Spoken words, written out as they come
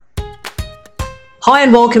Hi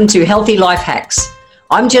and welcome to Healthy Life Hacks.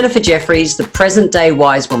 I'm Jennifer Jeffries, the present-day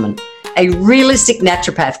wise woman, a realistic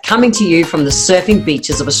naturopath coming to you from the surfing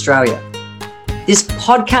beaches of Australia. This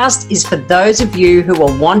podcast is for those of you who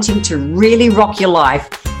are wanting to really rock your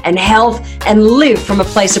life and health and live from a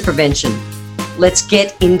place of prevention. Let's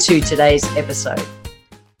get into today's episode.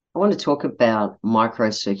 I want to talk about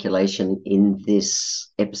microcirculation in this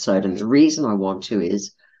episode, and the reason I want to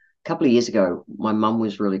is a couple of years ago, my mum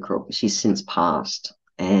was really cruel. She's since passed,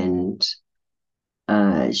 and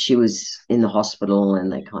she was in the hospital,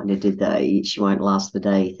 and they kind of did the she won't last the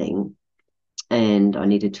day thing. And I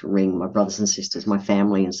needed to ring my brothers and sisters, my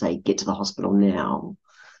family, and say, get to the hospital now.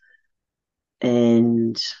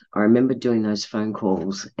 And I remember doing those phone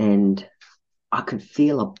calls, and I could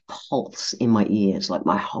feel a pulse in my ears, like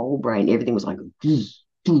my whole brain, everything was like,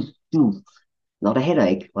 not a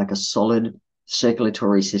headache, like a solid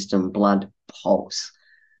circulatory system blood pulse.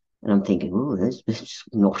 And I'm thinking, oh, that's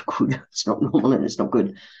not good. It's not normal and it's not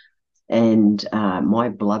good. And my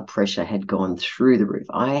blood pressure had gone through the roof.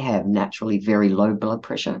 I have naturally very low blood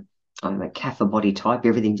pressure. I'm a Kappa body type.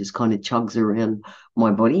 Everything just kind of chugs around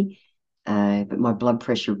my body. But my blood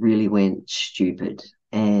pressure really went stupid.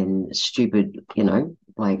 And stupid,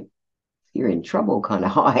 like you're in trouble kind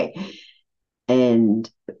of high. And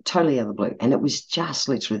totally out of the blue. And it was just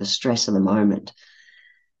literally the stress of the moment.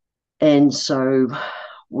 And so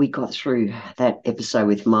we got through that episode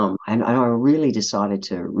with Mum, and I really decided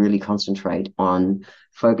to really concentrate on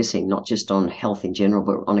focusing not just on health in general,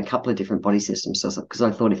 but on a couple of different body systems. Because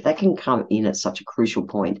I thought if that can come in at such a crucial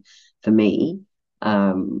point for me,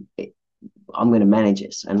 I'm going to manage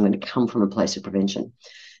this. I'm going to come from a place of prevention.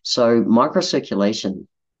 So microcirculation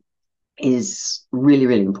is really,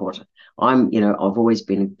 really important. I've always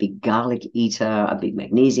been a big garlic eater, a big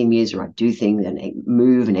magnesium user. I do things and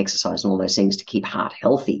move and exercise and all those things to keep heart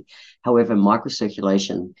healthy. However,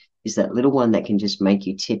 microcirculation is that little one that can just make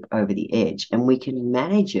you tip over the edge, and we can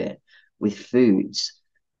manage it with foods.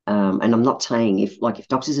 And I'm not saying if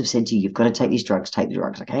doctors have said to you, you've got to take these drugs, take the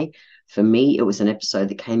drugs, okay? For me, it was an episode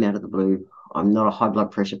that came out of the blue. I'm not a high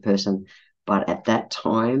blood pressure person, but at that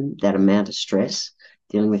time, that amount of stress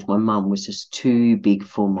dealing with my mum was just too big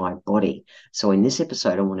for my body. So in this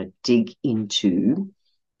episode, I want to dig into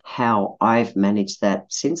how I've managed that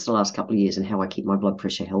since the last couple of years and how I keep my blood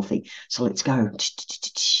pressure healthy. So let's go.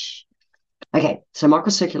 Okay, so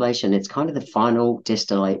microcirculation, it's kind of the final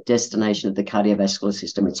destination of the cardiovascular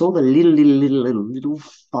system. It's all the little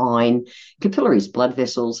fine capillaries, blood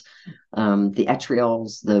vessels, the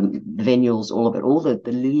arterioles, the venules, all of it, all the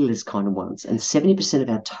littlest kind of ones. And 70% of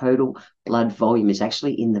our total blood volume is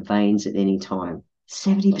actually in the veins at any time.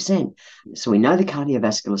 70%. So we know the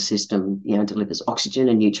cardiovascular system, delivers oxygen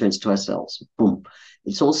and nutrients to our cells. Boom.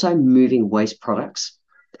 It's also moving waste products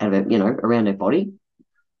out of around our body.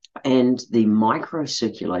 And the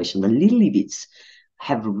microcirculation, the little bits,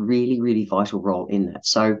 have a really, really vital role in that.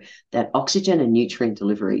 So that oxygen and nutrient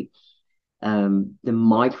delivery, the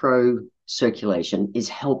microcirculation is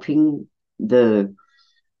helping those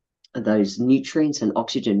nutrients and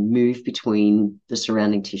oxygen move between the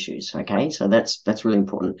surrounding tissues. Okay, so that's really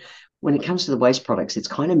important. When it comes to the waste products, it's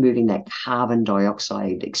kind of moving that carbon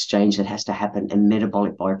dioxide exchange that has to happen and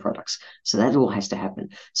metabolic byproducts. So that all has to happen.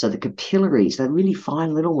 So the capillaries, they're really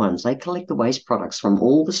fine little ones. They collect the waste products from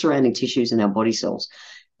all the surrounding tissues in our body cells,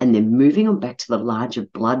 and then moving them back to the larger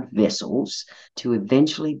blood vessels to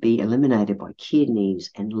eventually be eliminated by kidneys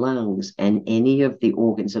and lungs and any of the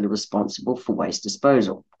organs that are responsible for waste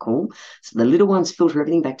disposal. Cool? So the little ones filter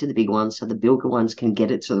everything back to the big ones so the bigger ones can get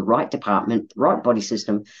it to the right department, the right body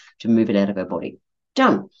system to move it out of our body.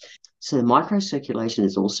 Done. So the microcirculation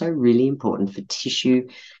is also really important for tissue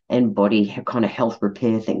and body kind of health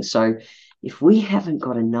repair things. So if we haven't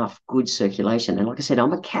got enough good circulation, and like I said,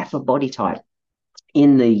 I'm a Kappa body type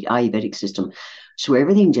in the Ayurvedic system, so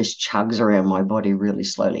everything just chugs around my body really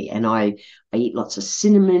slowly. And I eat lots of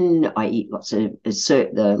cinnamon, I eat lots of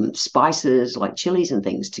spices like chilies and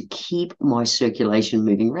things to keep my circulation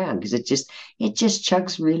moving around, because it just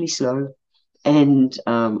chugs really slow. And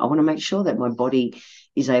I want to make sure that my body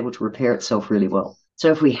is able to repair itself really well. So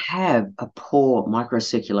if we have a poor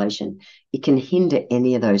microcirculation, it can hinder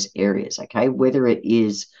any of those areas, okay? Whether it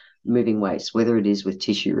is moving waste, whether it is with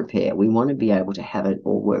tissue repair, we want to be able to have it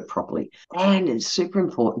all work properly. And it's super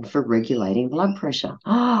important for regulating blood pressure,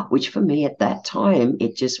 which for me at that time,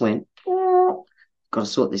 it just went, got to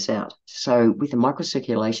sort this out. So with the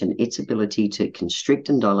microcirculation, its ability to constrict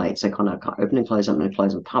and dilate, so kind of open and close, open and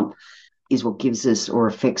close and pump, is what gives us or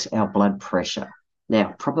affects our blood pressure.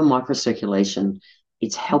 Now, proper microcirculation,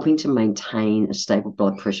 it's helping to maintain a stable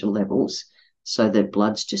blood pressure levels so that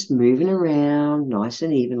blood's just moving around nice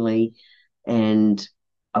and evenly. And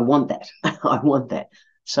I want that. I want that.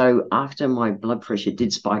 So after my blood pressure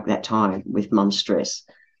did spike that time with mum's stress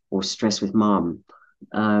or stress with mum,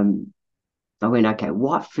 I went, okay,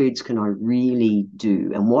 what foods can I really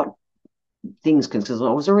do? And what things can, because I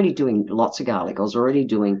was already doing lots of garlic. I was already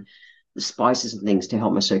doing the spices and things to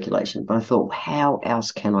help my circulation. But I thought, how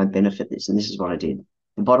else can I benefit this? And this is what I did.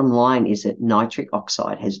 The bottom line is that nitric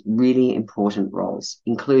oxide has really important roles,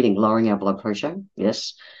 including lowering our blood pressure,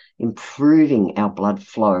 yes, improving our blood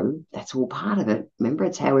flow. That's all part of it. Remember,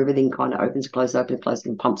 it's how everything kind of opens, closes,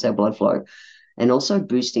 and pumps our blood flow, and also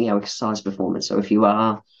boosting our exercise performance. So if you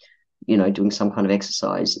are, doing some kind of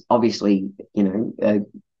exercise, obviously,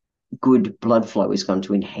 good blood flow is going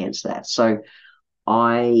to enhance that. So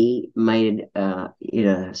I made it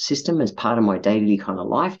a system as part of my daily kind of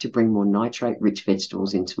life to bring more nitrate-rich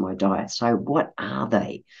vegetables into my diet. So what are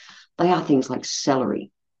they? They are things like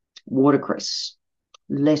celery, watercress,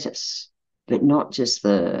 lettuce, but not just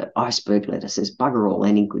the iceberg lettuce. There's bugger all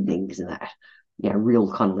any good things in that,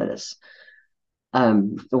 real kind of lettuce.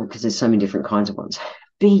 Because there's so many different kinds of ones.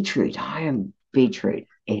 Beetroot, I am beetroot.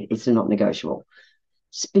 It's not negotiable.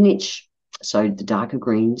 Spinach, so the darker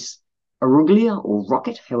greens, arugula or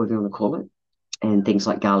rocket, however you want to call it, and things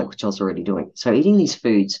like garlic, which I was already doing. So eating these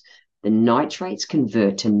foods, the nitrates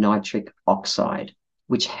convert to nitric oxide,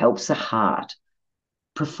 which helps the heart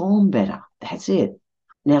perform better. That's it.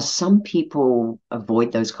 Now, some people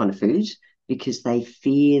avoid those kind of foods because they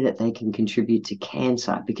fear that they can contribute to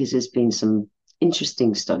cancer, because there's been some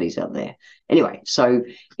interesting studies out there. Anyway, so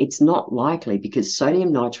it's not likely, because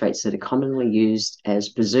sodium nitrates that are commonly used as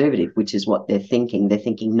preservative, which is what they're thinking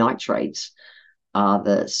nitrates are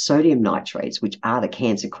the sodium nitrates, which are the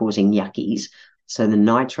cancer-causing yuckies. So the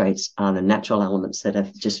nitrates are the natural elements that are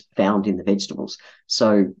just found in the vegetables.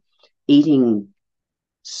 So eating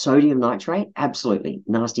sodium nitrate, absolutely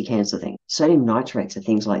nasty cancer thing. Sodium nitrates are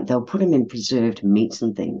things like, they'll put them in preserved meats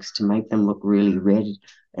and things to make them look really red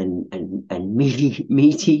and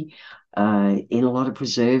meaty in a lot of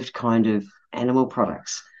preserved kind of animal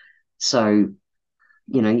products. So,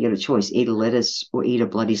 you get a choice: eat a lettuce or eat a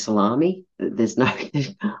bloody salami. There's no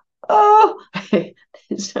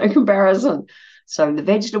there's no comparison. So the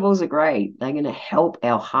vegetables are great. They're going to help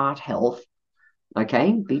our heart health.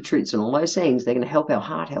 Okay, beetroots and all those things, they're going to help our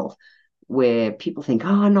heart health. Where people think,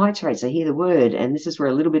 nitrates, I hear the word, and this is where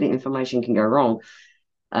a little bit of information can go wrong.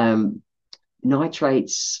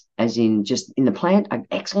 Nitrates, as in just in the plant, are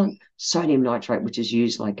excellent. Sodium nitrate, which is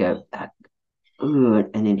used like an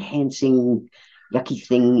enhancing yucky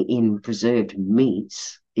thing in preserved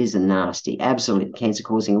meats, is a nasty, absolutely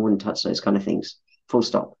cancer-causing. I wouldn't touch those kind of things. Full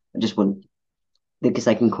stop. I just wouldn't, because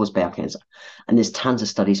they can cause bowel cancer. And there's tons of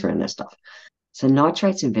studies around that stuff. So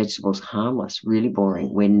nitrates in vegetables, harmless, really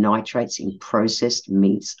boring, where nitrates in processed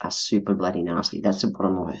meats are super bloody nasty. That's the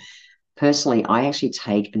bottom line. Personally, I actually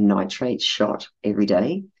take a nitrate shot every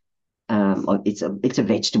day. It's a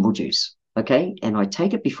vegetable juice, okay? And I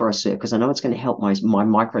take it before I serve, because I know it's going to help my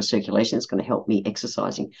microcirculation. It's going to help me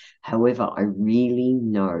exercising. However, I really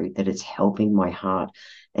know that it's helping my heart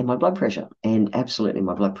and my blood pressure. And absolutely,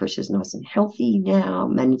 my blood pressure is nice and healthy now.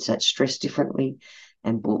 Manage that stress differently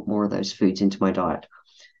and brought more of those foods into my diet.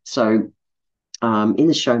 So in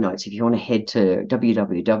the show notes, if you want to head to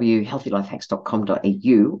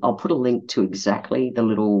www.healthylifehacks.com.au, I'll put a link to exactly the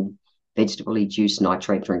little vegetable juice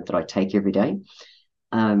nitrate drink that I take every day.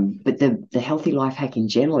 But the healthy life hack in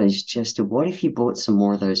general is just what if you brought some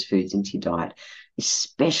more of those foods into your diet,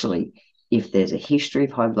 especially if there's a history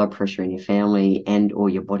of high blood pressure in your family and or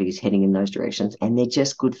your body is heading in those directions, and they're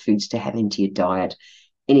just good foods to have into your diet.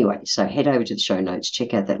 Anyway, so head over to the show notes,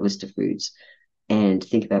 check out that list of foods, and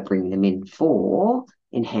think about bringing them in for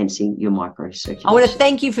enhancing your microcirculation. I want to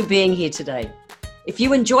thank you for being here today. If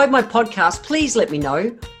you enjoyed my podcast, please let me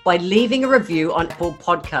know by leaving a review on Apple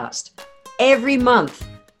Podcast. Every month,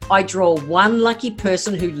 I draw one lucky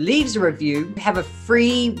person who leaves a review, have a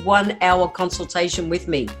free 1-hour consultation with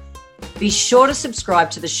me. Be sure to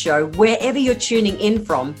subscribe to the show wherever you're tuning in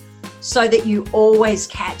from, so that you always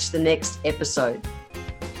catch the next episode.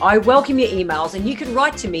 I welcome your emails, and you can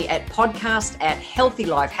write to me at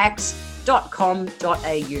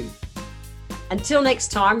podcast@healthylifehacks.com.au. Until next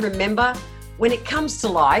time, remember, when it comes to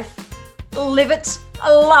life, live it,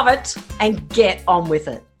 love it, and get on with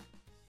it.